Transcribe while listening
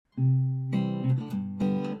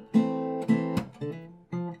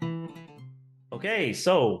Okay,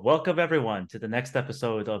 so welcome everyone to the next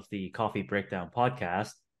episode of the Coffee Breakdown podcast.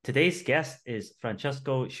 Today's guest is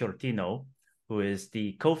Francesco Shortino, who is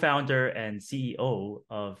the co-founder and CEO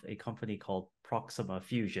of a company called Proxima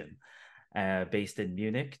Fusion, based in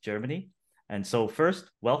Munich, Germany. And so first,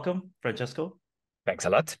 welcome, Francesco. Thanks a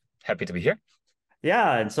lot. Happy to be here.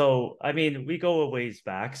 Yeah, and so I mean, we go a ways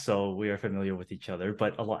back, so we are familiar with each other,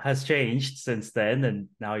 but a lot has changed since then, and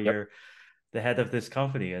now Yep. you're the head of this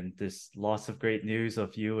company, and there's lots of great news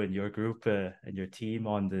of you and your group and your team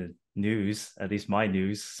on the news, at least my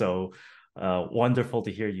news. So wonderful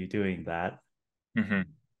to hear you doing that. hmm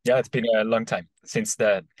Yeah, it's been a long time since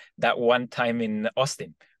that one time in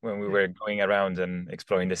Austin when we were going around and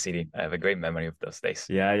exploring the city. I have a great memory of those days.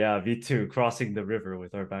 Yeah, yeah, me too. Crossing the river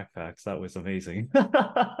with our backpacks. That was amazing.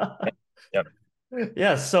 Yep.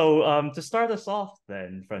 Yeah, so to start us off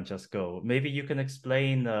then, Francesco, maybe you can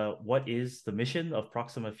explain what is the mission of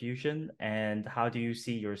Proxima Fusion and how do you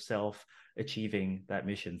see yourself achieving that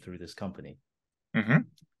mission through this company? Of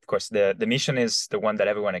course, the mission is the one that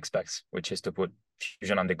everyone expects, which is to put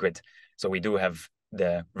fusion on the grid. So we do have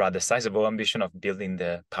the rather sizable ambition of building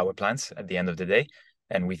the power plants at the end of the day.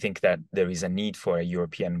 And we think that there is a need for a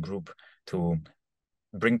European group to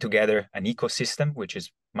bring together an ecosystem which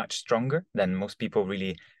is much stronger than most people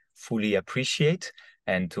really fully appreciate,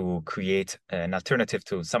 and to create an alternative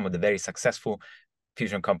to some of the very successful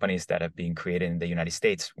fusion companies that have been created in the United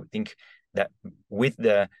States. We think that with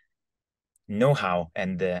the know-how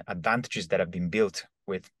and the advantages that have been built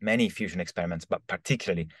with many fusion experiments, but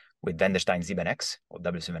particularly with Wendelstein 7X, or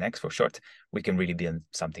W7X for short, we can really build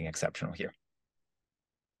something exceptional here.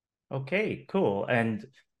 Okay, cool. And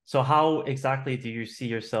so how exactly do you see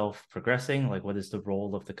yourself progressing? Like, what is the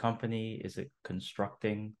role of the company? Is it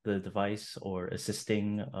constructing the device or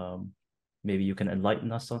assisting? Maybe you can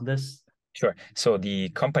enlighten us on this. Sure. So the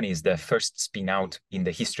company is the first spin out in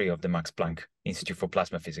the history of the Max Planck Institute for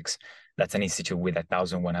Plasma Physics. That's an institute with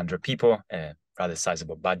 1,100 people, a rather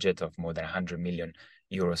sizable budget of more than 100 million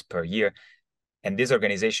euros per year. And this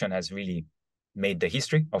organization has really made the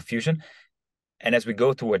history of fusion. And as we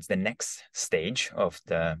go towards the next stage of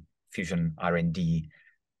the fusion R&D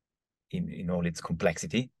in all its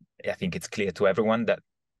complexity, I think it's clear to everyone that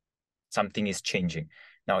something is changing.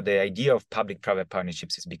 Now, the idea of public-private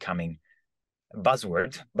partnerships is becoming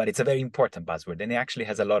buzzword, but it's a very important buzzword, and it actually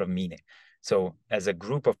has a lot of meaning. So as a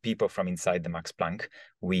group of people from inside the Max Planck,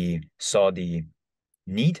 we saw the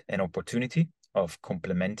need and opportunity of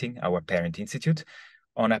complementing our parent institute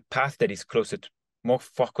on a path that is closer to, more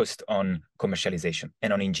focused on commercialization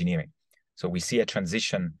and on engineering. So we see a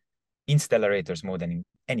transition in stellarators more than in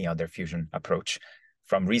any other fusion approach,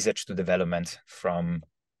 from research to development, from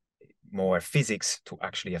more physics to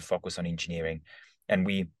actually a focus on engineering. And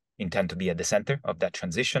we intend to be at the center of that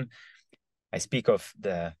transition. I speak of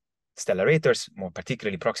the stellarators, more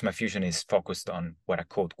particularly Proxima Fusion is focused on what are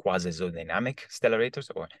called quasi-isodynamic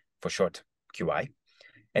stellarators, or for short, QI.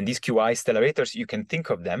 And these QI stellarators, you can think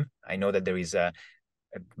of them. I know that there is a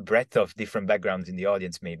breadth of different backgrounds in the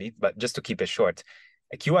audience maybe, but just to keep it short,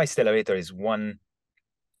 a QI stellarator is one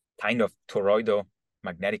kind of toroidal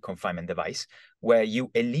magnetic confinement device where you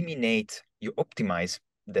optimize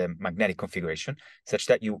the magnetic configuration such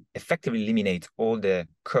that you effectively eliminate all the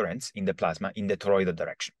currents in the plasma in the toroidal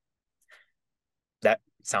direction. That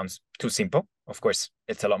sounds too simple. Of course,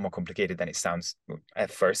 it's a lot more complicated than it sounds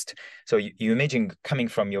at first. So you imagine coming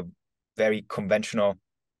from your very conventional,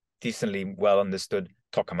 decently well understood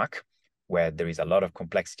tokamak, where there is a lot of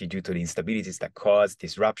complexity due to the instabilities that cause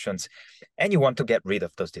disruptions, and you want to get rid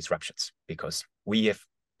of those disruptions because we have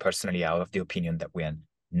personally are of the opinion that we are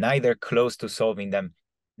neither close to solving them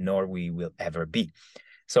nor we will ever be.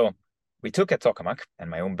 So we took a tokamak, and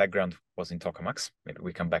my own background was in tokamaks. Maybe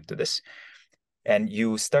we come back to this. And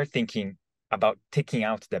you start thinking about taking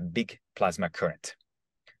out the big plasma current.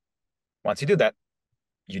 Once you do that,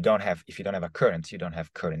 if you don't have a current, you don't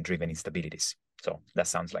have current-driven instabilities. So that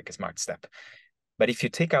sounds like a smart step. But if you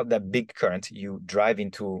take out that big current, you drive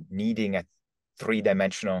into needing a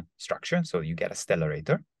three-dimensional structure. So you get a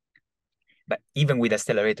stellarator. But even with a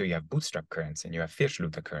stellarator, you have bootstrap currents and you have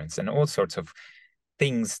Firschluter currents and all sorts of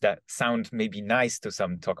things that sound maybe nice to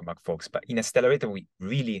some tokamak folks. But in a stellarator, we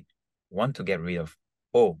really want to get rid of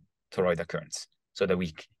all toroidal currents so that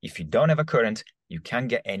if you don't have a current, you can't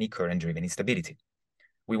get any current-driven instability.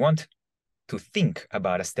 We want to think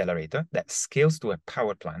about a stellarator that scales to a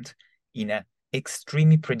power plant in an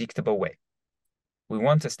extremely predictable way. We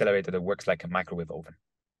want a stellarator that works like a microwave oven,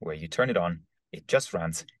 where you turn it on, it just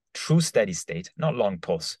runs, true steady state, not long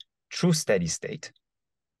pulse, true steady state,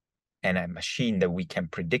 and a machine that we can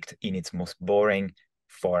predict in its most boring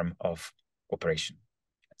form of operation.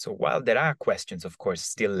 So while there are questions, of course,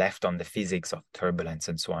 still left on the physics of turbulence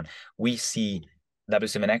and so on, we see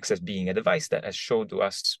W7X as being a device that has showed to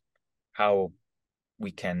us how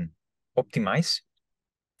we can optimize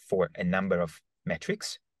for a number of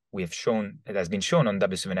metrics. We have shown, it has been shown on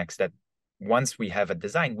W7X that once we have a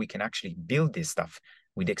design, we can actually build this stuff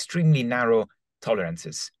with extremely narrow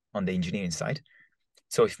tolerances on the engineering side.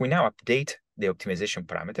 So if we now update the optimization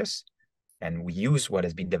parameters and we use what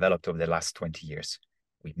has been developed over the last 20 years,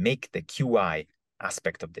 we make the QI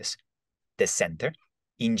aspect of this the center,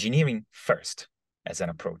 engineering first as an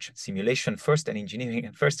approach, simulation first and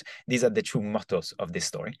engineering first. These are the two mottos of this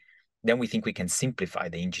story. Then we think we can simplify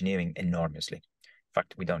the engineering enormously. In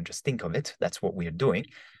fact, we don't just think of it, that's what we're doing.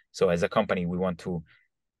 So as a company, we want to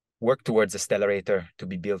work towards a stellarator to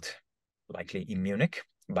be built likely in Munich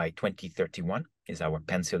by 2031 is our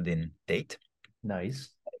penciled in date. Nice.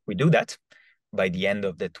 If we do that by the end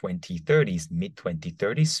of the 2030s, mid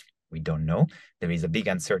 2030s, we don't know. There is a big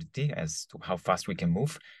uncertainty as to how fast we can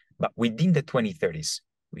move. But within the 2030s,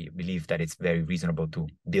 we believe that it's very reasonable to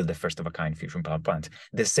build a first of a kind fusion power plant.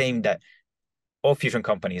 The same that all fusion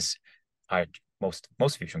companies are, most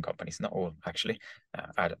fusion companies, not all actually,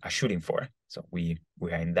 are shooting for. So we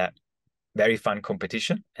are in that very fun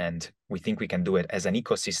competition, and we think we can do it as an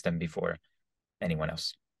ecosystem before anyone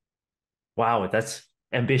else. Wow, that's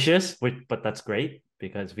ambitious, but that's great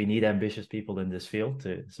because we need ambitious people in this field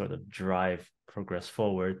to sort of drive progress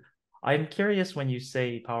forward. I'm curious when you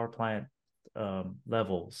say power plant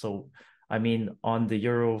level. So, I mean, on the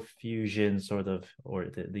Eurofusion sort of, or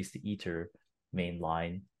at least the ITER main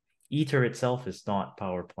line, ITER itself is not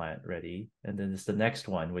power plant ready, and then it's the next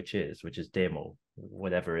one, which is demo,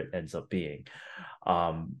 whatever it ends up being.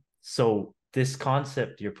 So this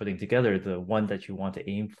concept you're putting together, the one that you want to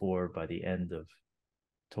aim for by the end of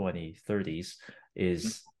 2030s,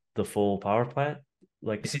 is the full power plant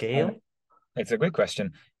like scale? It's a great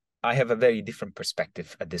question. I have a very different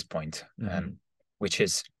perspective at this point, which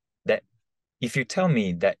is that if you tell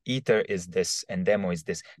me that ITER is this and demo is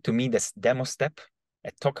this, to me, this demo step,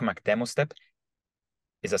 a tokamak demo step,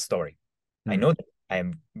 is a story. I know that I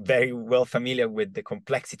am very well familiar with the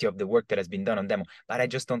complexity of the work that has been done on demo, but I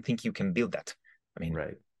just don't think you can build that. I mean,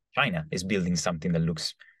 China is building something that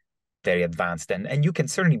looks very advanced, and you can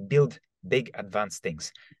certainly build big advanced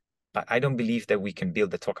things, but I don't believe that we can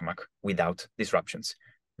build the tokamak without disruptions.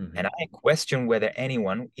 And I question whether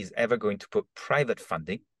anyone is ever going to put private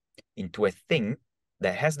funding into a thing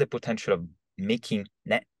that has the potential of making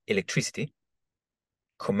net electricity,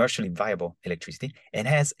 commercially viable electricity, and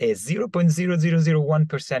has a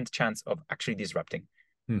 0.0001% chance of actually disrupting.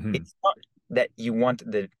 It's not that you want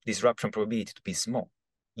the disruption probability to be small.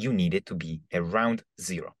 You need it to be around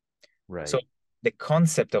zero. Right. So the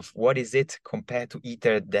concept of what is it compared to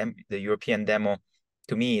ITER, the European demo,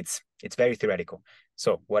 to me, it's very theoretical.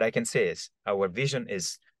 So what I can say is our vision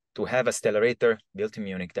is to have a stellarator built in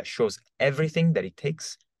Munich that shows everything that it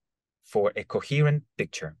takes for a coherent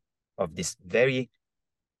picture of this very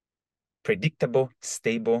predictable,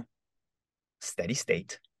 stable, steady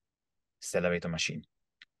state stellarator machine.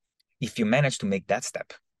 If you manage to make that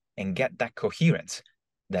step and get that coherence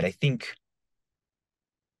that I think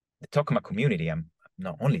the tokamak community,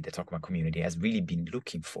 not only the tokamak community, has really been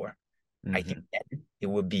looking for, I think then it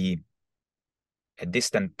would be a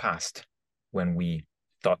distant past when we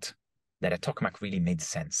thought that a tokamak really made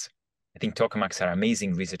sense. I think tokamaks are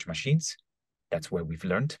amazing research machines. That's where we've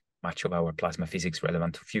learned much of our plasma physics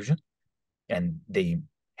relevant to fusion. And they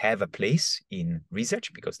have a place in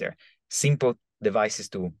research because they're simple devices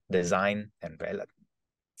to design and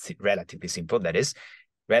relatively simple, that is,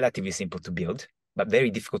 relatively simple to build, but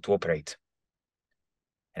very difficult to operate.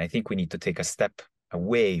 And I think we need to take a step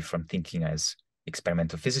away from thinking as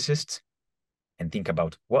experimental physicists and think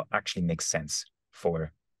about what actually makes sense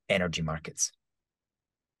for energy markets.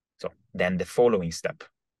 So then the following step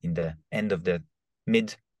in the end of the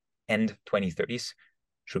mid-end 2030s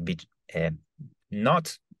should be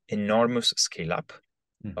not enormous scale up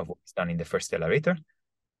of what's done in the first stellarator,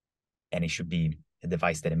 and it should be a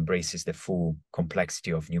device that embraces the full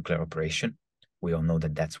complexity of nuclear operation. We all know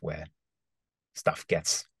that that's where stuff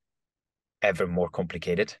gets ever more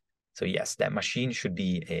complicated. So yes, that machine should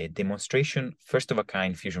be a demonstration, first of a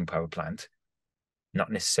kind fusion power plant,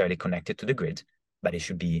 not necessarily connected to the grid, but it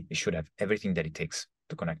should have everything that it takes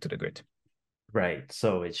to connect to the grid. Right.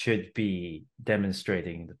 So it should be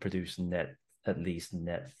demonstrating the produce at least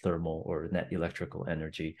net thermal or net electrical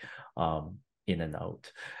energy in and out.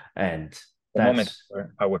 And the moment That's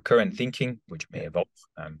our current thinking, which may evolve.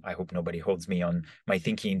 I hope nobody holds me on my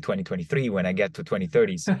thinking in 2023 when I get to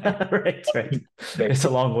 2030s. right, right. Very It's a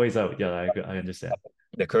soon. long ways out. Yeah, I understand.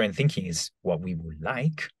 The current thinking is what we would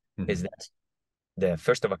like is Mhm. that the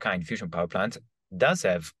first of a kind fusion power plant does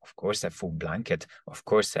have, of course, a full blanket, of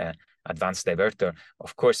course, an advanced diverter,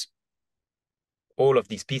 of course, all of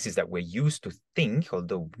these pieces that we're used to think,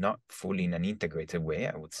 although not fully in an integrated way,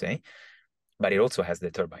 I would say, but it also has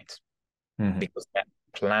the turbines Mhm. because that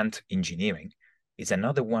plant engineering is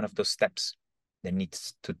another one of those steps that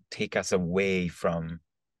needs to take us away from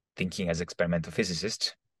thinking as experimental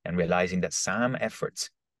physicists and realizing that some efforts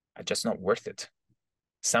are just not worth it.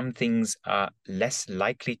 Some things are less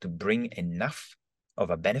likely to bring enough of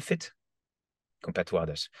a benefit compared to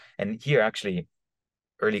others. And here, actually,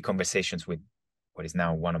 early conversations with what is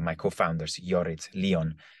now one of my co-founders, Jorit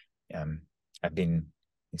Leon, have been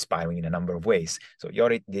inspiring in a number of ways. So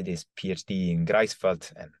Jorit did his PhD in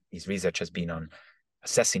Greifswald, and his research has been on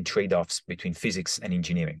assessing trade-offs between physics and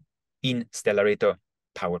engineering in stellarator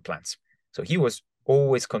power plants. So he was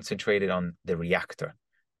always concentrated on the reactor,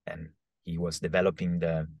 and he was developing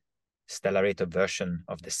the stellarator version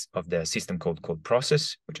of the system called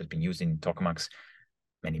Process, which has been used in tokamaks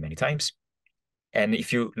many times. And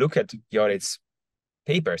if you look at Jorit's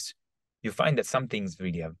papers, you find that some things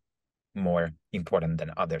really are more important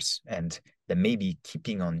than others, and that maybe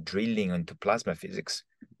keeping on drilling into plasma physics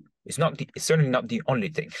is it's certainly not the only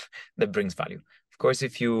thing that brings value. Of course,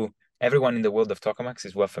 everyone in the world of tokamaks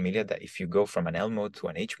is well familiar that if you go from an L mode to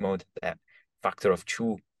an H mode, that factor of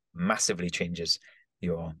 2 massively changes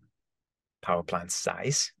your power plant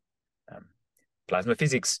size. Plasma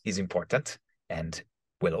physics is important and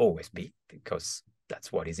will always be because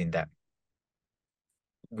that's what is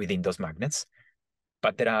within those magnets.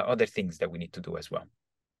 But there are other things that we need to do as well.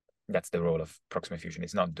 That's the role of Proxima Fusion.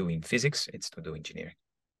 It's not doing physics, it's to do engineering.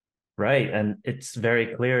 Right. And it's very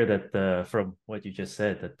clear that from what you just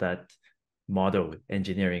said, that motto,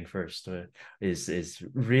 engineering first, is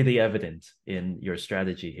really evident in your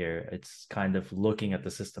strategy here. It's kind of looking at the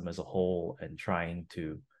system as a whole and trying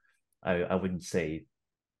to, I wouldn't say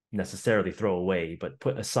necessarily throw away, but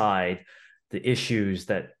put aside the issues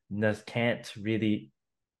that can't really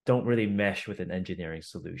don't really mesh with an engineering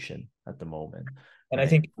solution at the moment, And I right?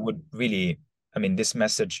 think it would really, I mean, this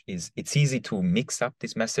message it's easy to mix up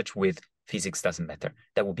this message with physics doesn't matter.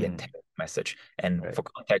 That would be a Mm, terrible message. And right. for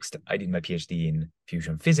context, I did my PhD in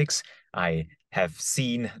fusion physics. I have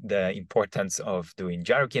seen the importance of doing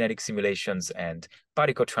gyrokinetic simulations and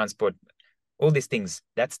particle transport, all these things.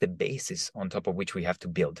 That's the basis on top of which we have to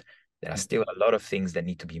build. There are Mm, still a lot of things that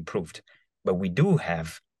need to be improved, but we do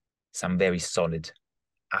have some very solid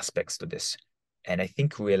aspects to this. And I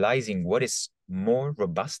think realizing what is more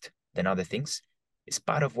robust than other things is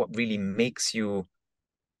part of what really makes you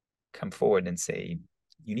come forward and say,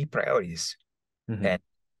 you need priorities. mhm. And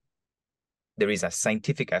there is a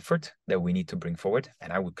scientific effort that we need to bring forward.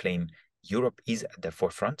 And I would claim Europe is at the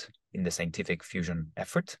forefront in the scientific fusion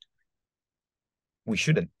effort. We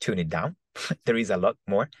shouldn't tune it down. There is a lot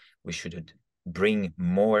more. We should bring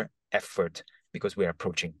more effort because we're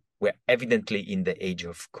evidently in the age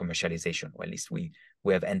of commercialization, or at least we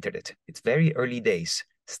have entered it. It's very early days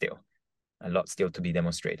still, a lot still to be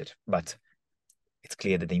demonstrated, but it's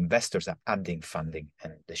clear that the investors are adding funding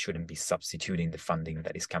and they shouldn't be substituting the funding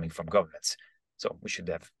that is coming from governments. So we should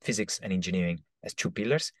have physics and engineering as 2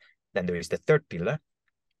 pillars. Then there is the third pillar,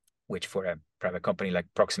 which for a private company like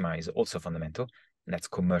Proxima is also fundamental, and that's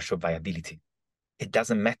commercial viability. It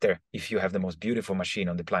doesn't matter if you have the most beautiful machine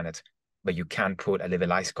on the planet, but you can't put a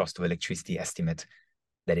levelized cost of electricity estimate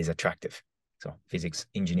that is attractive. So physics,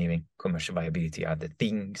 engineering, commercial viability are the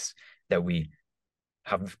things that we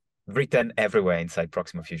have written everywhere inside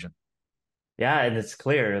Proxima Fusion. Yeah, and it's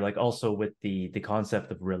clear, like also with the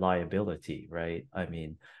concept of reliability, right? I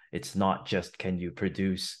mean, it's not just can you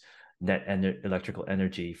produce electrical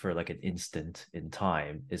energy for like an instant in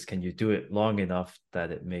time, is can you do it long enough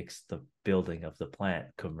that it makes the building of the plant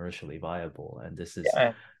commercially viable? And this is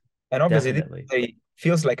Yeah, and obviously definitely. this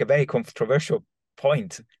feels like a very controversial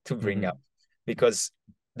point to bring Mhm, up because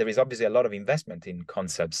there is obviously a lot of investment in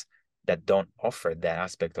concepts that don't offer that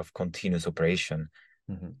aspect of continuous operation.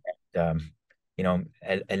 mhm, um,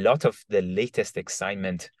 a lot of the latest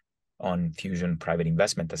excitement on fusion private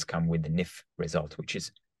investment has come with the NIF result, which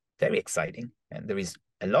is very exciting. And there is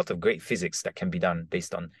a lot of great physics that can be done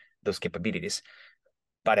based on those capabilities.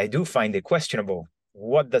 But I do find it questionable.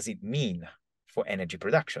 What does it mean for energy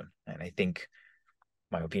production? And I think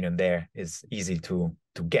my opinion there is easy to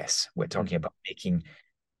guess. We're talking mhm. about making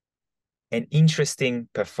an interesting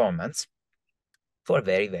performance for a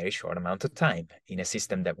very, very short amount of time in a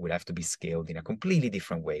system that would have to be scaled in a completely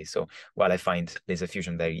different way. So while I find laser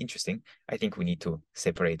fusion very interesting, I think we need to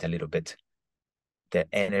separate a little bit the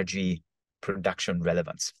energy production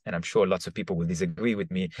relevance. And I'm sure lots of people will disagree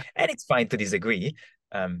with me, and it's fine to disagree.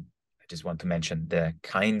 I just want to mention the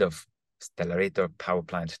kind of stellarator power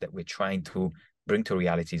plant that we're trying to bring to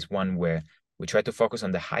reality is one where we try to focus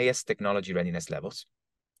on the highest technology readiness levels,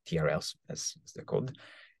 TRLs, as they're called,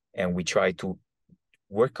 and we try to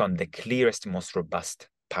work on the clearest, most robust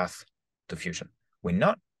path to fusion. We're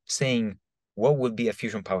not saying what will be a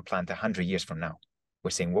fusion power plant 100 years from now.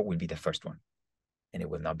 We're saying what will be the first one, and it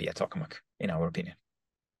will not be a tokamak, in our opinion.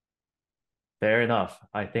 Fair enough.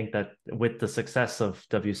 I think that with the success of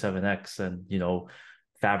W7X and,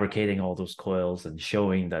 fabricating all those coils and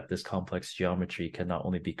showing that this complex geometry can not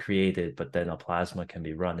only be created, but then a plasma can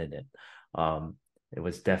be run in it. It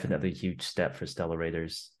was definitely a huge step for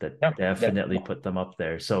stellarators that definitely put them up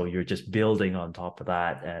there. So you're just building on top of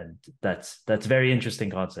that. And that's very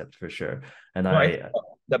interesting concept for sure. And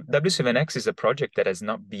the W7X is a project that has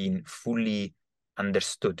not been fully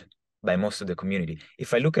understood by most of the community.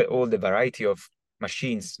 If I look at all the variety of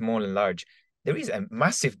machines, small and large, there is a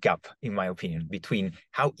massive gap, in my opinion, between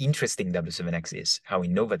how interesting W7X is, how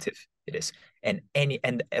innovative it is, and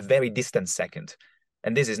a very distant second.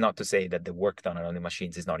 And this is not to say that the work done on the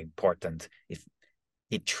machines is not important. If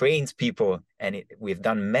it trains people, and we've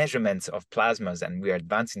done measurements of plasmas, and we are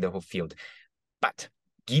advancing the whole field. But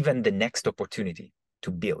given the next opportunity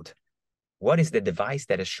to build, what is the device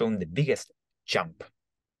that has shown the biggest jump?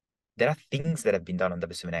 There are things that have been done on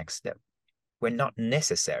W7X that were not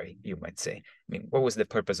necessary, you might say. I mean, what was the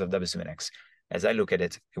purpose of W7X? As I look at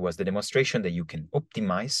it, it was the demonstration that you can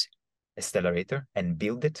optimize a stellarator and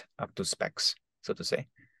build it up to specs, so to say,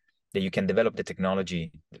 that you can develop the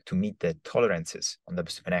technology to meet the tolerances on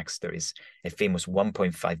W7X. There is a famous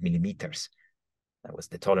 1.5 millimeters. That was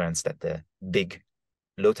the tolerance that the big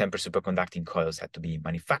low temperature superconducting coils had to be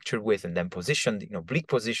manufactured with and then positioned, bleak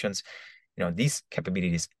positions. These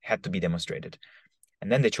capabilities had to be demonstrated.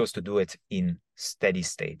 And then they chose to do it in steady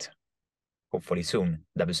state. Hopefully soon,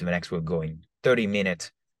 W7X will go in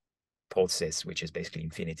 30-minute pulses, which is basically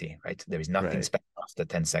infinity, right? There is nothing special after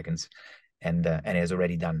 10 seconds. And it has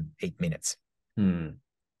already done 8 minutes.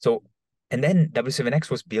 So, and then W7X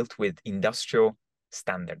was built with industrial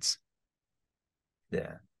standards.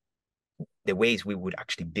 The ways we would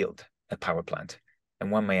actually build a power plant. And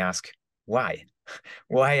one may ask, why?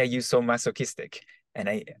 Why are you so masochistic? And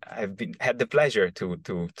I've had the pleasure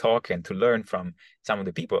to talk and to learn from some of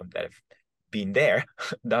the people that have been there,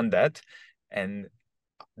 done that. And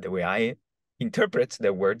the way I interpret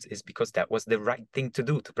their words is because that was the right thing to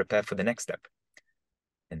do to prepare for the next step.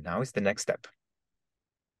 And now is the next step.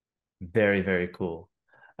 Very, very cool.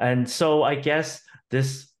 And so I guess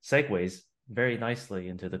this segues very nicely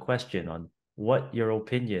into the question on what your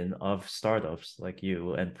opinion of startups like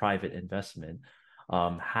you and private investment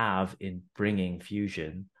have in bringing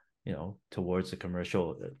fusion, towards a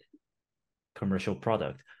commercial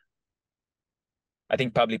product. I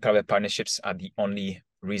think public-private partnerships are the only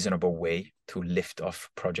reasonable way to lift off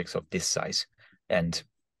projects of this size. And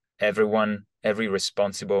every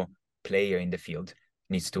responsible player in the field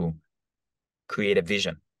needs to create a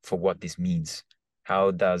vision for what this means.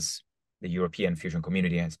 How does the European fusion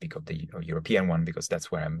community, and speak of the European one because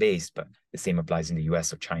that's where I'm based, but the same applies in the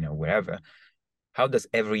US or China or wherever. How does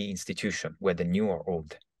every institution, whether new or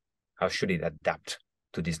old, how should it adapt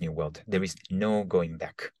to this new world? There is no going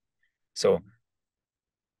back. So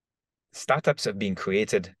startups have been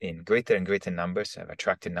created in greater and greater numbers, have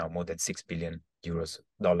attracted now more than $6 billion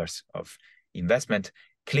of investment.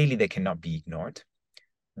 Clearly, they cannot be ignored.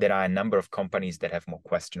 There are a number of companies that have more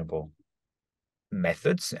questionable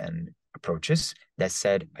methods and approaches. That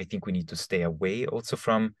said, I think we need to stay away also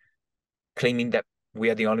from claiming that we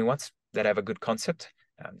are the only ones that have a good concept.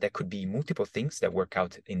 There could be multiple things that work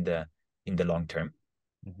out in the long term.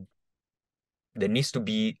 Mm-hmm. There needs to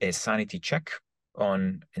be a sanity check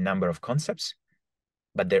on a number of concepts,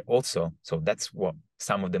 but there also, so that's what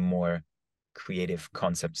some of the more creative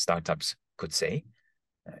concept startups could say.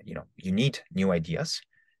 You need new ideas.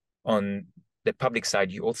 On the public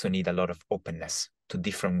side, you also need a lot of openness to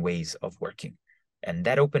different ways of working. And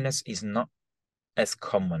that openness is not as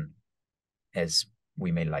common as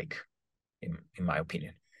we may like, in my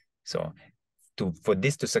opinion. So for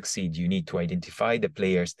this to succeed, you need to identify the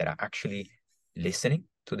players that are actually listening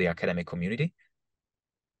to the academic community,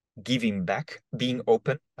 giving back, being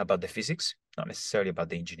open about the physics, not necessarily about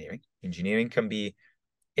the engineering. Engineering can be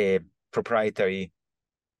a proprietary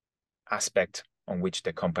aspect on which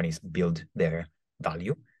the companies build their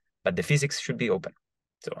value, but the physics should be open.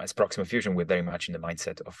 So as Proxima Fusion, we're very much in the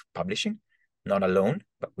mindset of publishing, not alone,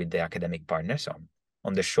 but with the academic partners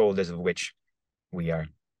on the shoulders of which we are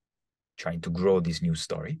trying to grow this new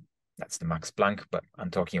story. That's the Max Planck, but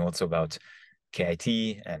I'm talking also about KIT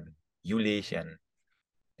and Jülich and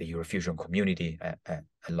the Eurofusion community at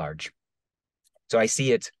large. So I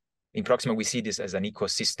see it in Proxima, we see this as an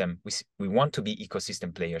ecosystem. We want to be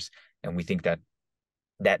ecosystem players, and we think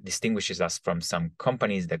that distinguishes us from some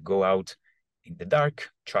companies that go out in the dark,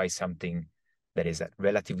 try something that is at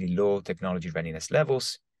relatively low technology readiness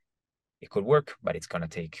levels. It could work, but it's going to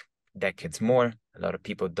take decades more. A lot of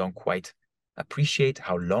people don't quite appreciate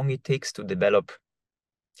how long it takes to develop,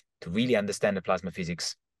 to really understand the plasma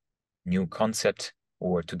physics, new concept,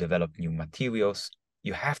 or to develop new materials.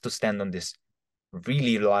 You have to stand on this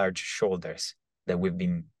really large shoulders that we've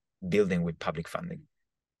been building with public funding.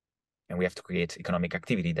 And we have to create economic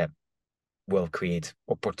activity that will create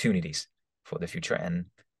opportunities for the future and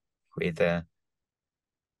create a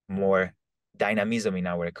more dynamism in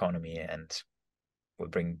our economy, and will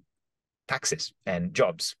bring taxes and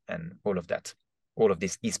jobs and all of that. All of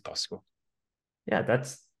this is possible. Yeah,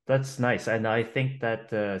 that's nice. And I think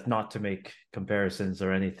that not to make comparisons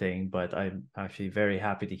or anything, but I'm actually very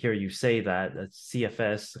happy to hear you say that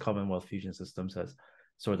CFS, the Commonwealth Fusion Systems, has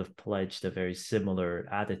sort of pledged a very similar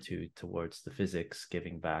attitude towards the physics,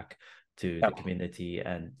 giving back to the community.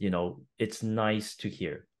 And, it's nice to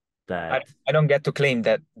hear that. I don't get to claim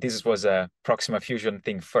that this was a Proxima Fusion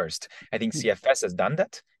thing first. I think CFS has done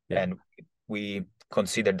that, and we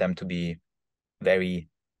consider them to be very,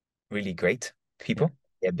 really great people.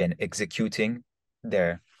 They have been executing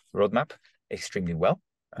their roadmap extremely well.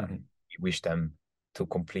 We wish them to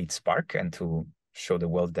complete Spark and to show the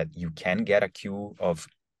world that you can get a queue of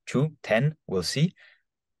 2, 10, we'll see.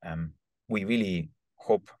 We really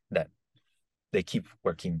hope that they keep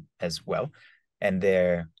working as well. And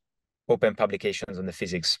their open publications on the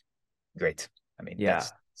physics, great. I mean,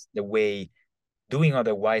 that's the way. Doing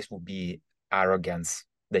otherwise would be arrogance,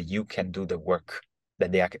 that you can do the work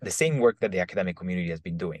that the same work that the academic community has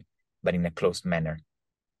been doing, but in a closed manner.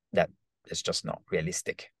 That is just not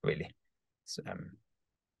realistic, really. So,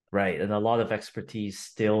 right. And a lot of expertise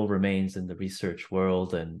still remains in the research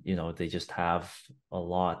world. And, they just have a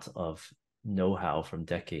lot of know-how from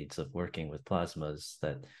decades of working with plasmas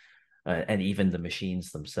that, and even the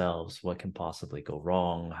machines themselves, what can possibly go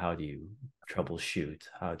wrong? How do you troubleshoot?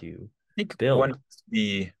 How do you build?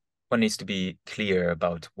 One needs to be clear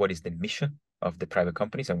about what is the mission of the private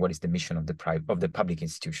companies and what is the mission of the public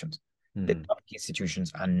institutions. The public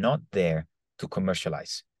institutions are not there to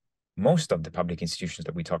commercialize. Most of the public institutions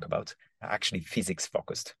that we talk about are actually physics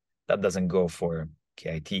focused. That doesn't go for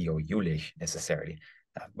KIT or Jülich necessarily,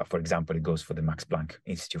 but for example, it goes for the Max Planck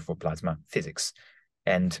Institute for Plasma Physics.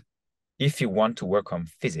 And if you want to work on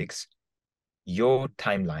physics, your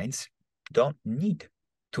timelines don't need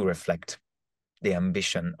to reflect the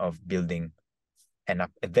ambition of building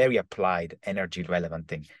a very applied, energy relevant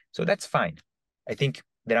thing. So that's fine. I think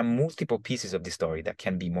there are multiple pieces of the story that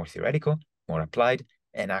can be more theoretical, more applied,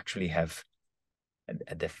 and actually have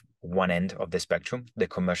at the one end of the spectrum, the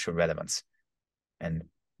commercial relevance. And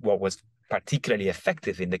what was particularly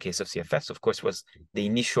effective in the case of CFS, of course, was the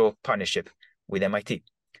initial partnership with MIT.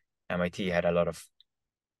 MIT had a lot of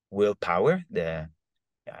willpower.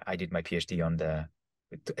 I did my PhD on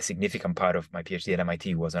a significant part of my PhD at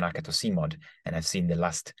MIT was on Akato CMOD, and I've seen the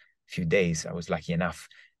last few days, I was lucky enough,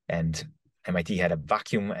 and MIT had a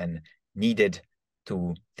vacuum and needed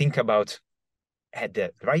to think about, had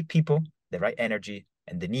the right people, the right energy,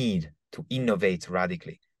 and the need to innovate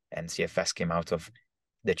radically. And CFS came out of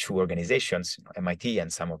the two organizations, MIT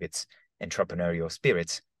and some of its entrepreneurial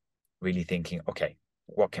spirits, really thinking, okay,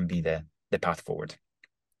 what can be the path forward?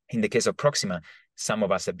 In the case of Proxima, some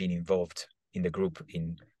of us have been involved in the group.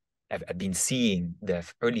 I've been seeing the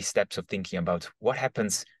early steps of thinking about what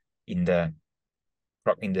happens in the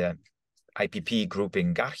IPP group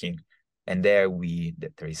in Garching, and there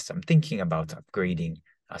is some thinking about upgrading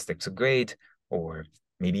Aztec's grade, or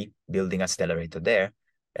maybe building a stellarator there.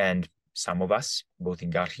 And some of us, both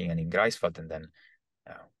in Garching and in Greifswald, and then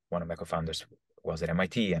one of my co-founders was at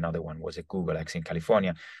MIT, another one was at Google X in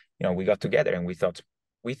California. We got together and we thought,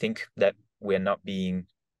 we think that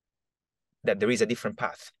that there is a different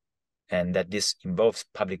path, and that this involves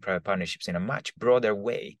public-private partnerships in a much broader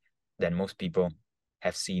way than most people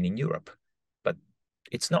have seen in Europe. But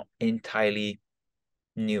it's not entirely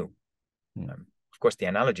new. Of course, the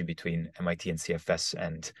analogy between MIT and CFS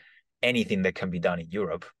and anything that can be done in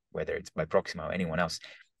Europe, whether it's by Proxima or anyone else,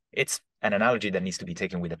 it's an analogy that needs to be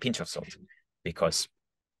taken with a pinch of salt, because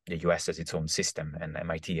the US has its own system and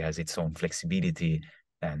MIT has its own flexibility,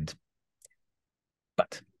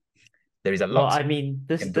 but there is a Well, lot I mean,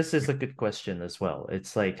 you can do. this is a good question as well.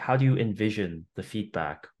 It's like, how do you envision the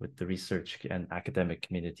feedback with the research and academic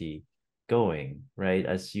community going, right?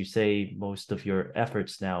 As you say, most of your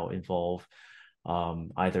efforts now involve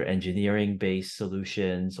either engineering-based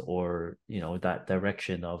solutions or, that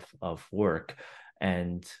direction of work.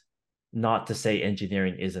 And not to say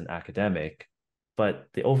engineering isn't academic, but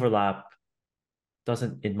the overlap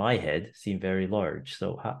doesn't, in my head, seem very large.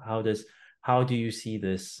 So how do you see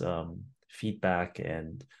this feedback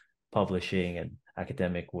and publishing and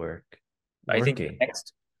academic work I think working?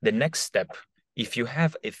 the next step, if you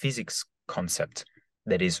have a physics concept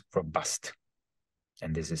that is robust,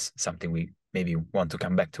 and this is something we maybe want to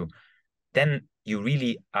come back to, then you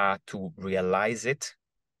really are to realize it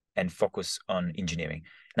and focus on engineering.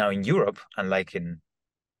 Now in Europe, unlike in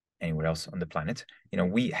anywhere else on the planet,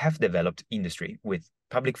 we have developed industry with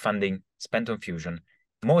public funding spent on fusion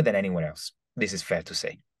more than anywhere else. This is fair to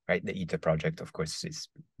say, right? The ITER project, of course, is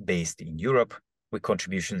based in Europe with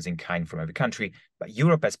contributions in kind from every country, but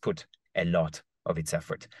Europe has put a lot of its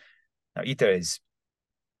effort. Now, ITER has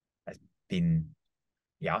been,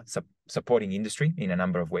 supporting industry in a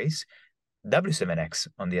number of ways. W7X,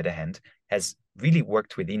 on the other hand, has really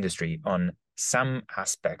worked with industry on some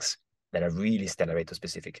aspects that are really stellarator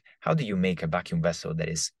specific. How do you make a vacuum vessel that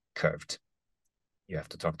is curved? You have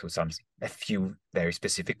to talk to a few very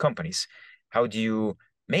specific companies. How do you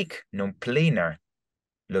make non-planar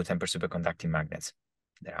low-temper superconducting magnets?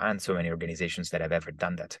 There aren't so many organizations that have ever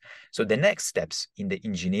done that. So the next steps in the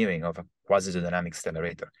engineering of a quasi-dynamic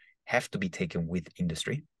stellarator have to be taken with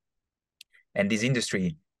industry. And this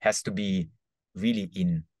industry has to be really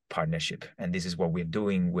in partnership. And this is what we're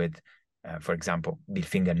doing with, for example,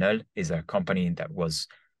 Bilfinger Null is a company that was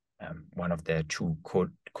one of the two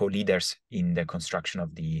co-leaders in the construction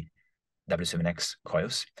of the W7X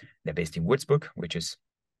coils. They're based in Würzburg, which is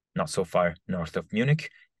not so far north of Munich.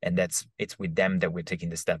 And it's with them that we're taking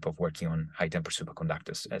the step of working on high temper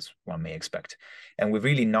superconductors, as one may expect. And we've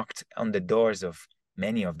really knocked on the doors of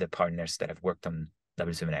many of the partners that have worked on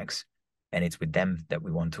W7X. And it's with them that we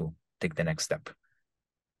want to take the next step.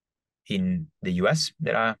 In the US,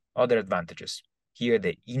 there are other advantages. Here,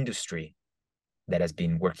 the industry that has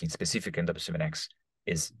been working specifically on W7X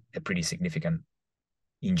is a pretty significant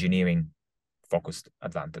engineering-focused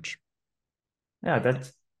advantage. Yeah,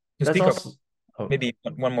 that's also oh. Maybe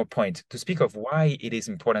one more point to speak of why it is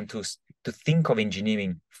important to think of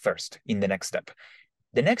engineering first in the next step.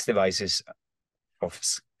 The next devices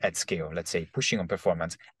at scale, let's say pushing on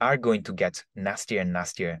performance, are going to get nastier and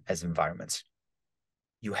nastier as environments.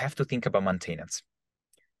 You have to think about maintenance.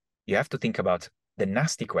 You have to think about the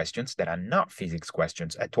nasty questions that are not physics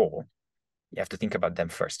questions at all. You have to think about them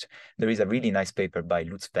first. There is a really nice paper by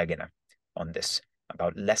Lutz Wegener on this,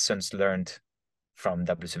 about lessons learned from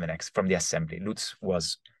W7X, from the assembly. Lutz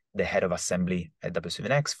was the head of assembly at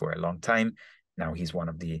W7X for a long time. Now he's one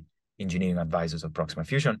of the engineering advisors of Proxima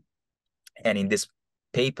Fusion. And in this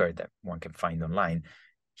paper that one can find online,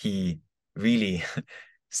 he really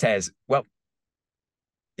says, well,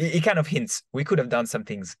 it kind of hints we could have done some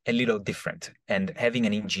things a little different, and having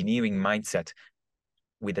an engineering mindset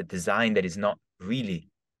with a design that is not really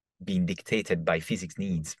being dictated by physics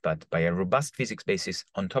needs, but by a robust physics basis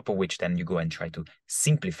on top of which then you go and try to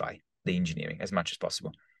simplify the engineering as much as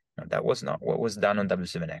possible. Now, that was not what was done on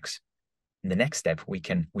W7X. In the next step, we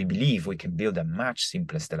believe we can build a much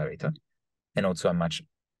simpler stellarator and also a much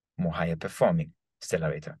more higher performing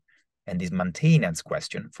stellarator. And this maintenance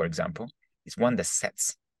question, for example, is one that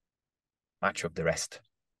sets much of the rest.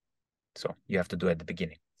 So you have to do it at the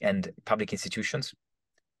beginning. And public institutions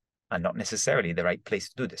are not necessarily the right place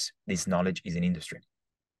to do this. This knowledge is in industry.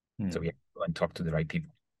 So we have to go and talk to the right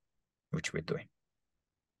people, which we're doing.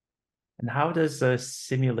 And how does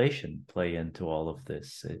simulation play into all of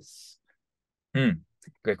this?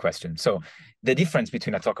 Great question. So the difference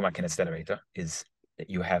between a tokamak and a stellarator is that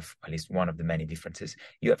you have, at least one of the many differences,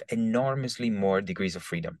 you have enormously more degrees of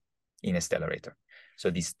freedom in a stellarator. So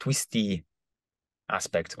this twisty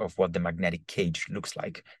aspect of what the magnetic cage looks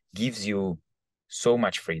like gives you so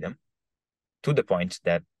much freedom, to the point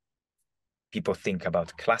that people think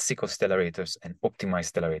about classical stellarators and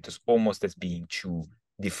optimized stellarators almost as being two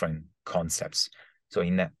different concepts. So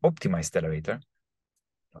in an optimized stellarator,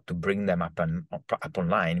 to bring them up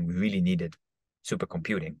online, we really needed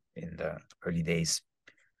supercomputing in the early days.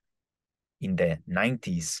 In the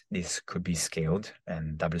 90s, this could be scaled,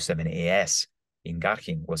 and W7AS in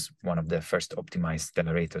Garching was one of the first optimized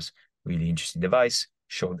stellarators. Really interesting device,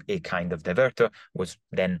 showed a kind of diverter, was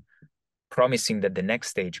then promising that the next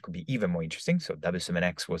stage could be even more interesting. So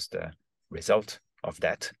W7X was the result of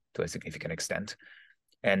that to a significant extent.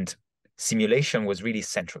 And simulation was really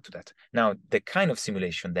central to that. Now, the kind of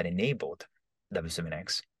simulation that enabled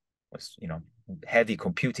W7X was, heavy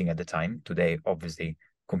computing at the time. Today, obviously,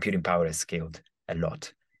 computing power has scaled a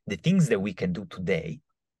lot. The things that we can do today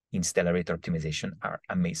in stellarator optimization are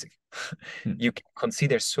amazing. You can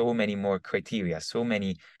consider so many more criteria, so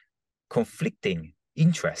many conflicting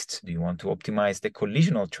interests. Do you want to optimize the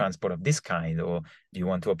collisional transport of this kind, or do you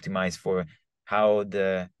want to optimize for how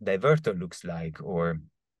the diverter looks like? Or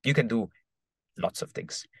you can do lots of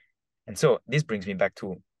things. And so this brings me back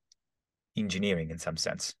to engineering in some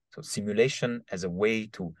sense. So simulation as a way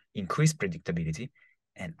to increase predictability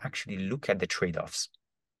and actually look at the trade-offs.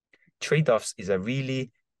 Trade-offs is a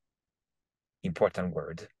really important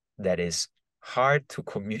word that is hard to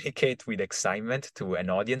communicate with excitement to an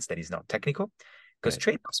audience that is not technical, because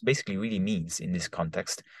trade-offs basically really means in this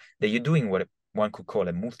context that you're doing what one could call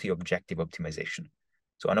a multi-objective optimization.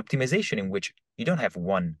 So an optimization in which you don't have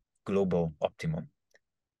one global optimum.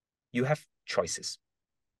 You have choices.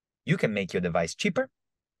 You can make your device cheaper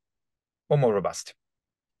or more robust.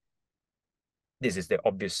 This is the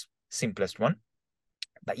obvious, simplest one.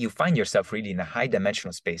 But you find yourself really in a high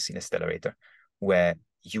dimensional space in a stellarator where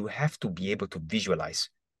you have to be able to visualize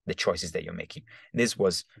the choices that you're making. This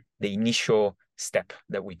was the initial step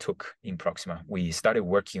that we took in Proxima. We started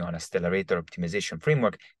working on a stellarator optimization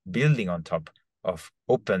framework, building on top of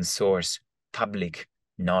open source public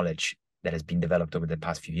knowledge that has been developed over the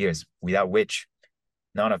past few years, without which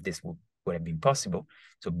none of this would have been possible.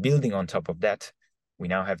 So building on top of that, we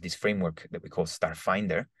now have this framework that we call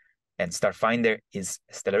Starfinder. And Starfinder is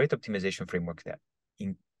a stellarator optimization framework that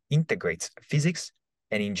integrates physics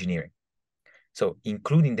and engineering. So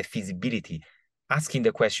including the feasibility, asking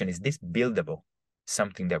the question, is this buildable?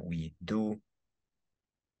 Something that we do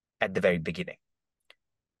at the very beginning.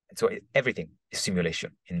 And so everything is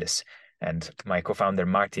simulation in this. And my co-founder,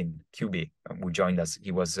 Martin Kuby, who joined us,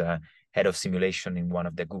 he was head of simulation in one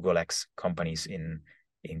of the Google X companies in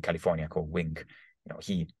California called Wing.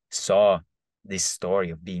 He saw this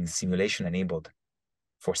story of being simulation enabled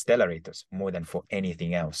for stellarators more than for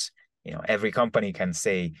anything else. Every company can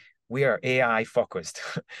say we are AI focused,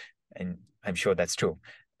 and I'm sure that's true.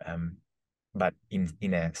 But in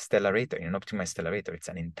a stellarator, in an optimized stellarator, it's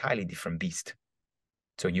an entirely different beast.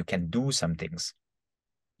 So you can do some things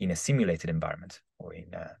in a simulated environment or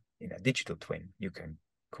in a digital twin. You can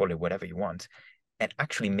call it whatever you want, and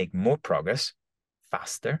actually make more progress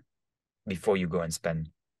faster before you go and spend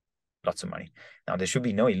lots of money. Now, there should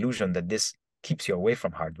be no illusion that this keeps you away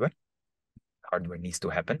from hardware. Hardware needs to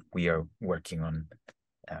happen. We are working on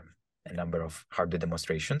a number of hardware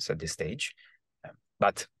demonstrations at this stage.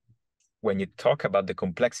 But when you talk about the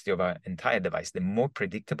complexity of our entire device, the more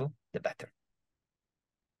predictable, the better.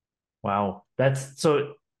 Wow. That's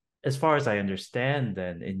so, as far as I understand,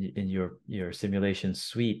 then in your simulation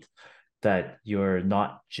suite, that you're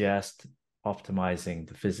not just optimizing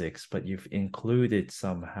the physics, but you've included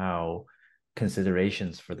somehow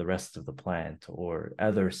considerations for the rest of the plant or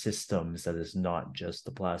other systems that is not just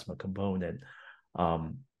the plasma component.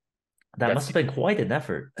 That must have been quite an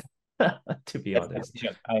effort, to be honest.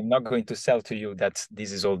 I'm not going to sell to you that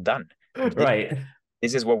this is all done. Right.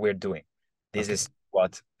 This is what we're doing. This is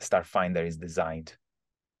what Starfinder is designed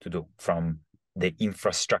to do, from the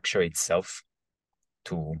infrastructure itself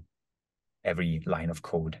to every line of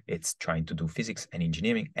code. It's trying to do physics and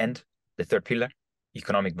engineering. And the third pillar,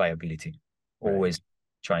 economic viability, always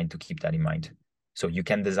trying to keep that in mind. So you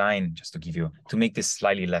can design, just to make this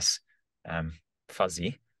slightly less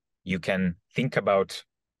fuzzy, you can think about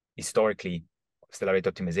historically,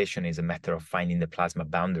 stellarator optimization is a matter of finding the plasma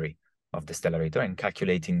boundary of the stellarator and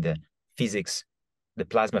calculating the physics, the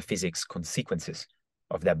plasma physics consequences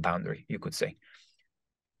of that boundary, you could say.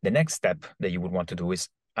 The next step that you would want to do is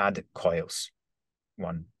add coils.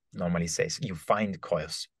 One normally says you find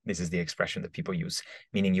coils. This is the expression that people use,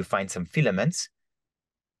 meaning you find some filaments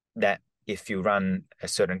that if you run a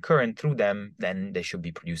certain current through them, then they should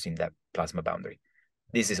be producing that plasma boundary.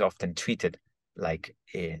 This is often treated like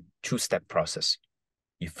a two-step process.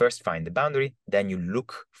 You first find the boundary, then you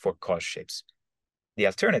look for coil shapes. The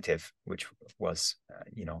alternative, which was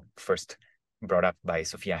first brought up by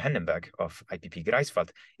Sophia Hennenberg of IPP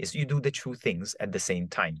Greifswald, is you do the two things at the same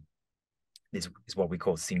time. This is what we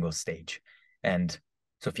call single stage. And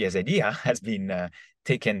Sophia's idea has been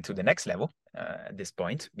taken to the next level at this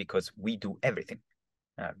point, because we do everything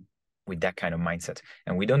with that kind of mindset.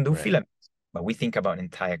 And we don't do filaments, but we think about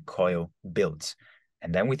entire coil builds.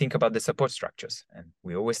 And then we think about the support structures. And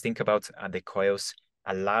we always think about the coils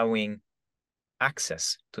allowing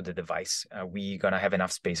access to the device? Are we going to have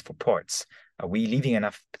enough space for ports? Are we leaving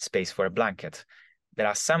enough space for a blanket? There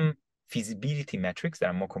are some feasibility metrics that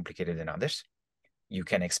are more complicated than others. You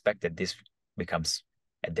can expect that this becomes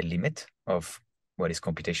at the limit of what is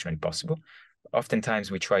computationally possible.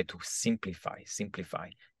 Oftentimes we try to simplify,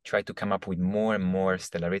 try to come up with more and more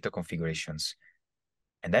stellarator configurations.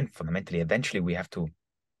 And then fundamentally, eventually we have to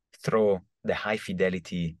throw the high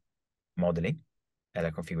fidelity modeling at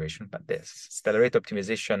a configuration. But this stellarator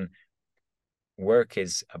optimization work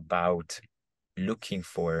is about looking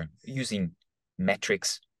for using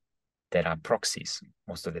metrics that are proxies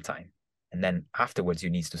most of the time. And then afterwards, you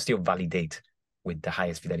need to still validate with the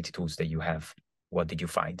highest fidelity tools that you have. What did you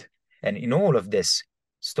find? And in all of this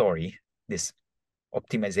story, this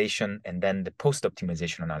optimization and then the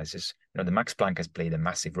post-optimization analysis, the Max Planck has played a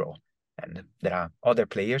massive role. And there are other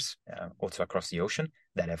players also across the ocean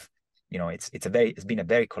that have, it's been a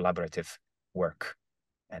very collaborative work.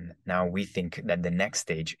 And now we think that the next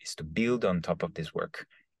stage is to build on top of this work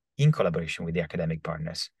in collaboration with the academic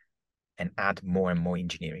partners and add more and more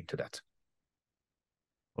engineering to that.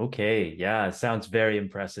 Okay, yeah, it sounds very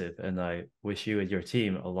impressive, and I wish you and your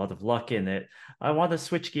team a lot of luck in it. I want to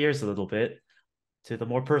switch gears a little bit to the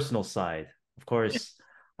more personal side. Of course,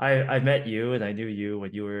 I met you and I knew you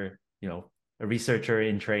when you were, a researcher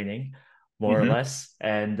in training, more or less.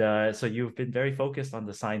 And so you've been very focused on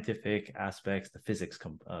the scientific aspects, the physics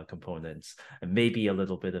components, and maybe a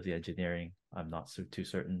little bit of the engineering. I'm not too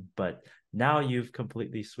certain, but now you've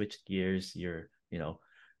completely switched gears. You're,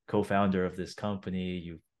 co-founder of this company.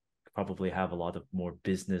 You probably have a lot of more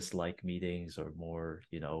business-like meetings or more,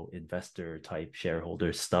 investor type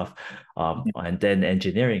shareholder stuff, and then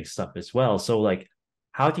engineering stuff as well. So like,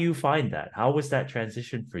 how do you find that? How was that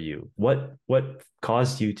transition for you? What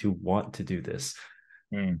caused you to want to do this?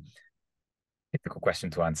 Difficult question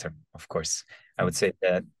to answer, of course. I would say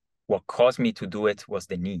that what caused me to do it was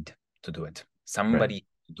the need to do it. Somebody Right.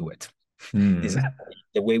 to do it. Mm. This is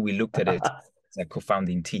the way we looked at it as a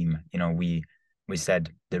co-founding team. We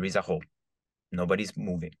said there is a hole, nobody's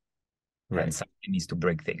moving, and Right. somebody needs to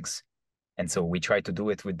break things. And so we tried to do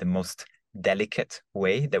it with the most delicate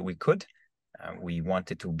way that we could. We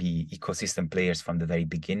wanted to be ecosystem players from the very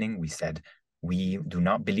beginning. We said, we do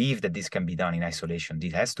not believe that this can be done in isolation.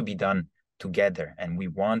 This has to be done together, and we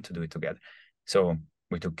want to do it together. So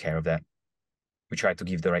we took care of that. We tried to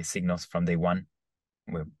give the right signals from day one.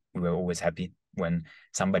 We were always happy when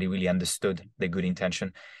somebody really understood the good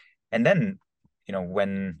intention. And then,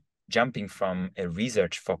 when jumping from a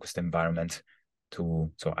research-focused environment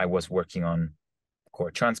so I was working on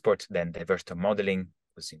core transport, then diversity modeling,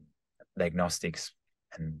 was in diagnostics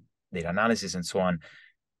and data analysis and so on.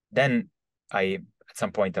 Then at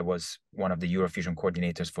some point, I was one of the Eurofusion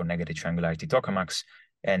coordinators for negative triangularity tokamaks,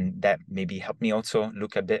 and that maybe helped me also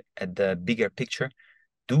look a bit at the bigger picture.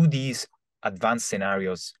 Do these advanced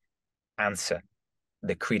scenarios answer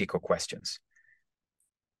the critical questions?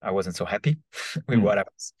 I wasn't so happy with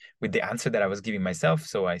with the answer that I was giving myself.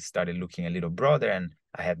 So I started looking a little broader, and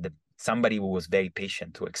I had somebody who was very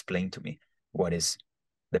patient to explain to me what is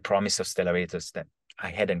the promise of stellarators that I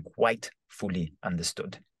hadn't quite fully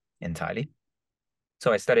understood entirely.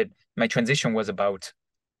 So my transition was about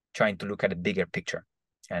trying to look at a bigger picture.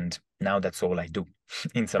 And now that's all I do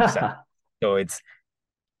in some sense. So it's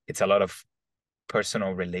a lot of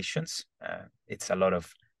personal relations. It's a lot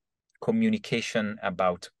of communication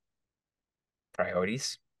about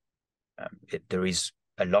priorities. There is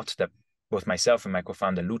a lot that both myself and my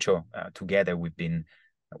co-founder Lucho together, we've been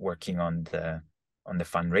working on the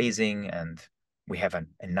fundraising, and we have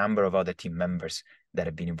a number of other team members that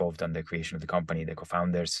have been involved on the creation of the company, the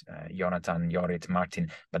co-founders, Jonathan, Jorit, Martin,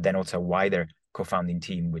 but then also a wider co-founding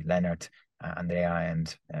team with Leonard, Andrea,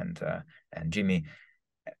 and Jimmy.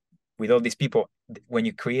 With all these people, when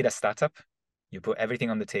you create a startup, you put everything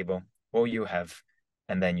on the table, all you have,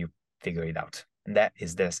 and then you figure it out. And that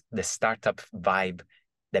is the startup vibe.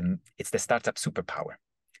 It's the startup superpower.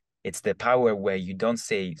 It's the power where you don't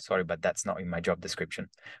say, sorry, but that's not in my job description,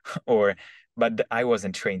 or, but I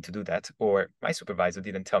wasn't trained to do that, or my supervisor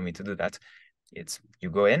didn't tell me to do that. It's you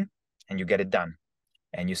go in and you get it done,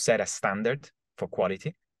 and you set a standard for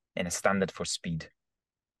quality and a standard for speed.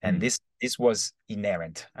 And this was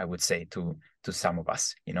inherent, I would say, to some of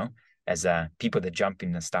us, as people that jump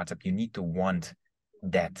in a startup, you need to want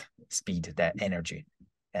that speed, that energy.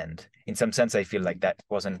 And in some sense, I feel like that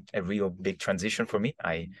wasn't a real big transition for me.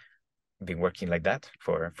 I've been working like that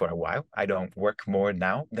for a while. I don't work more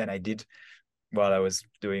now than I did while I was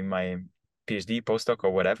doing my PhD, postdoc, or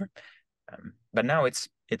whatever. But now it's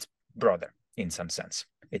broader in some sense.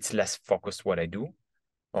 It's less focused what I do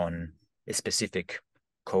on a specific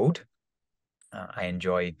code. I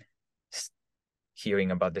enjoy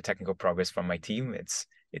hearing about the technical progress from my team.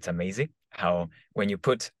 It's amazing how when you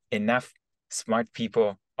put enough smart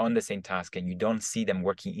people on the same task and you don't see them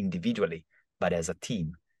working individually, but as a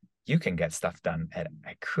team, you can get stuff done at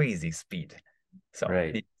a crazy speed. So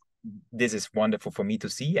Right. this is wonderful for me to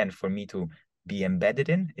see and for me to be embedded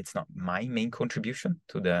in. It's not my main contribution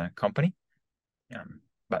to the company,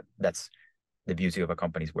 but that's the beauty of a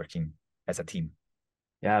company is working as a team.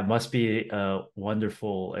 Yeah, it must be a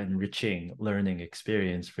wonderful, enriching learning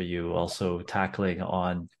experience for you, also tackling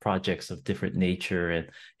on projects of different nature and,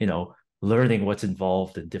 learning what's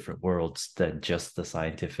involved in different worlds than just the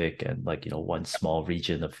scientific and like, one small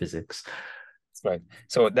region of physics. That's right.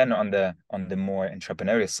 So then on the more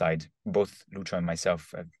entrepreneurial side, both Lucio and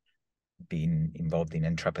myself have been involved in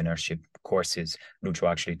entrepreneurship courses. Lucio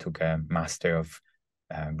actually took a master of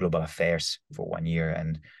global affairs for 1 year,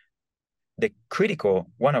 and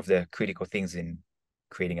one of the critical things in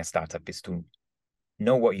creating a startup is to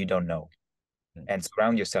know what you don't know and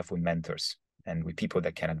surround yourself with mentors and with people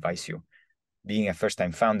that can advise you. Being a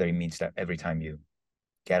first-time founder, it means that every time you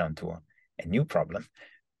get onto a new problem,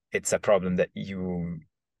 it's a problem that you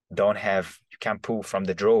can't pull from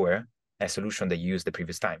the drawer a solution that you used the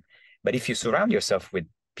previous time. But if you surround yourself with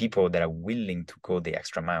people that are willing to go the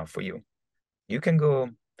extra mile for you, you can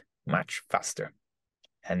go much faster.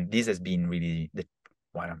 And this has been really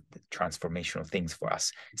one of the transformational things for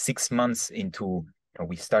us. 6 months into,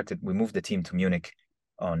 we moved the team to Munich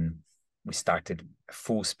we started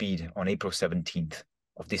full speed on April 17th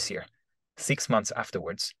of this year. 6 months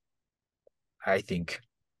afterwards, I think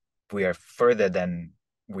we are further than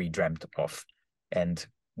we dreamt of. And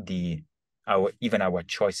even our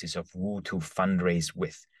choices of who to fundraise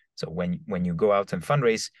with. So when you go out and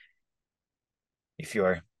fundraise, if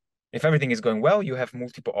everything is going well, you have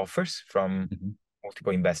multiple offers from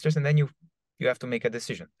multiple investors, and then you have to make a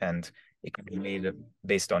decision. And it can be made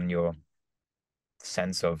based on your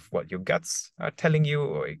sense of what your guts are telling you,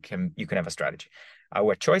 or you can have a strategy.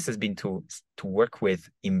 Our choice has been to work with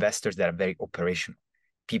investors that are very operational,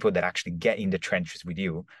 people that actually get in the trenches with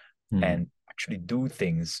you and actually do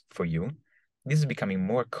things for you. This is becoming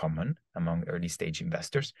more common among early stage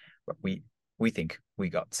investors, but we think we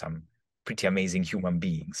got some pretty amazing human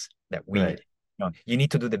beings that Right. You need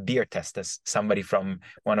to do the beer test, as somebody from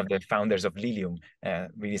one of the founders of Lilium, a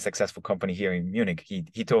really successful company here in Munich.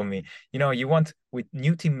 He told me, you want with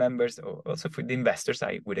new team members, or also for the investors,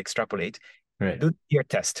 I would extrapolate, Right. do the beer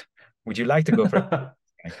test. Would you like to go for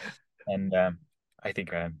it? And I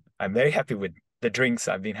think I'm very happy with the drinks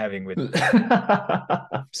I've been having with.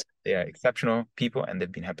 They are exceptional people, and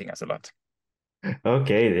they've been helping us a lot.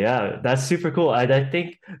 Okay, yeah, that's super cool. I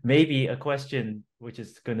think maybe a question which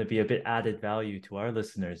is going to be a bit added value to our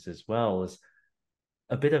listeners as well is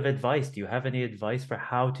a bit of advice. Do you have any advice for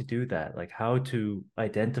how to do that? Like how to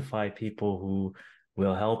identify people who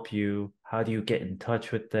will help you? How do you get in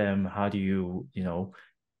touch with them? How do you,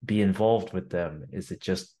 be involved with them? Is it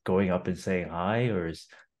just going up and saying hi, or is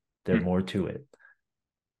there more to it?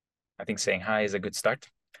 I think saying hi is a good start.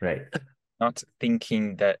 Right. Not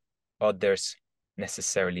thinking that others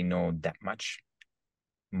necessarily know that much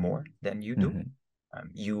more than you do.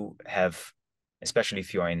 You have, especially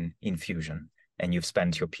if you're in fusion and you've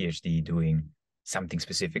spent your PhD doing something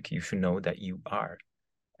specific, you should know that you are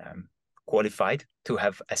qualified to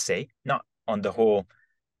have a say, not on the whole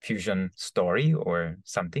fusion story or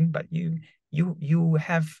something, but you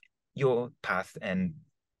have your path, and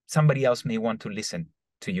somebody else may want to listen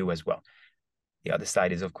to you as well. The other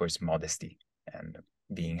side is, of course, modesty, and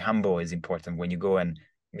being humble is important. When you go and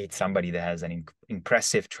meet somebody that has an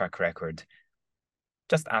impressive track record,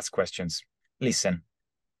 just ask questions, listen.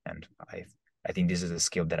 And I think this is a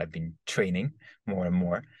skill that I've been training more and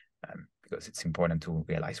more, because it's important to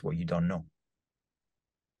realize what you don't know.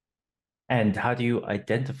 And how do you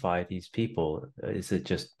identify these people? Is it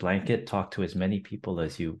just blanket talk to as many people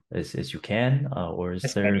as you can, or is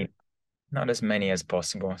As there? many, not as many as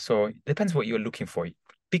possible. So it depends what you're looking for.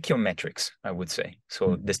 Pick your metrics, I would say.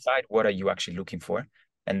 So decide what are you actually looking for,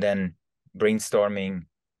 and then brainstorming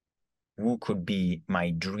who could be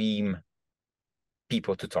my dream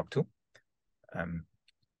people to talk to.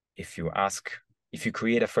 If you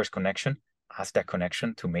create a first connection, ask that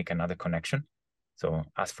connection to make another connection. So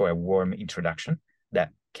ask for a warm introduction.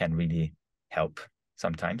 That can really help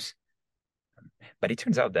sometimes. But it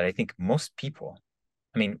turns out that I think most people,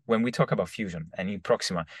 when we talk about fusion and in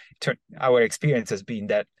Proxima, our experience has been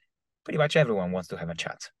that pretty much everyone wants to have a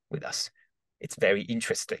chat with us. It's very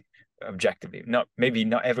interesting, objectively. Maybe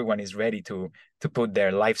not everyone is ready to put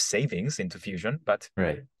their life savings into fusion, but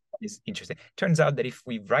Right. is interesting. Turns out that if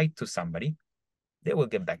we write to somebody, they will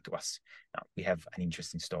get back to us. Now, we have an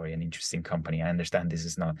interesting story, an interesting company. I understand this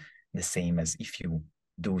is not the same as if you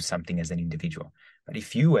do something as an individual. But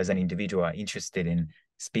if you as an individual are interested in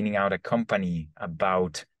spinning out a company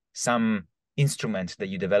about some instrument that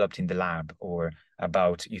you developed in the lab, or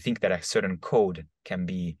about you think that a certain code can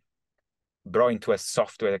be brought into a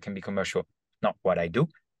software that can be commercial, not what I do,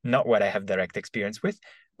 not what I have direct experience with.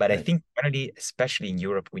 But I think generally, especially in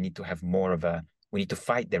Europe, we need to have more of we need to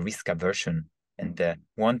fight the risk aversion and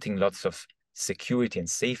wanting lots of security and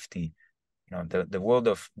safety. The world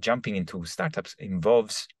of jumping into startups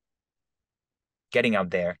involves getting out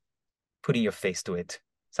there, putting your face to it.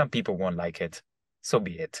 Some people won't like it, so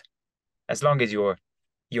be it. As long as your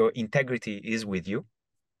integrity is with you,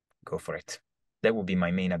 go for it. That would be my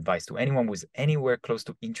main advice to anyone who's anywhere close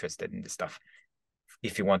to interested in this stuff.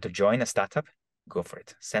 If you want to join a startup, go for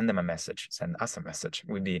it. Send them a message. Send us a message.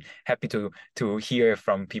 We'd be happy to hear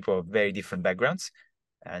from people of very different backgrounds.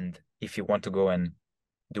 And if you want to go and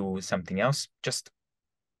do something else, just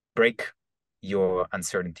break your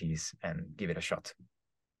uncertainties and give it a shot.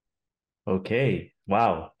 Okay.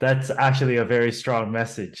 Wow. That's actually a very strong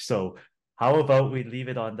message. So how about we leave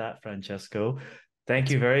it on that, Francesco? Thank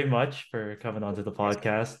you very much for coming onto the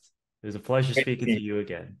podcast. It was a pleasure speaking to you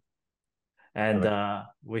again. And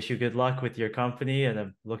wish you good luck with your company. And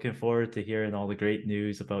I'm looking forward to hearing all the great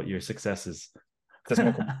news about your successes.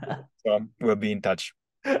 So we'll be in touch.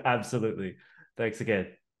 Absolutely. Thanks again.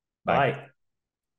 Bye. Bye.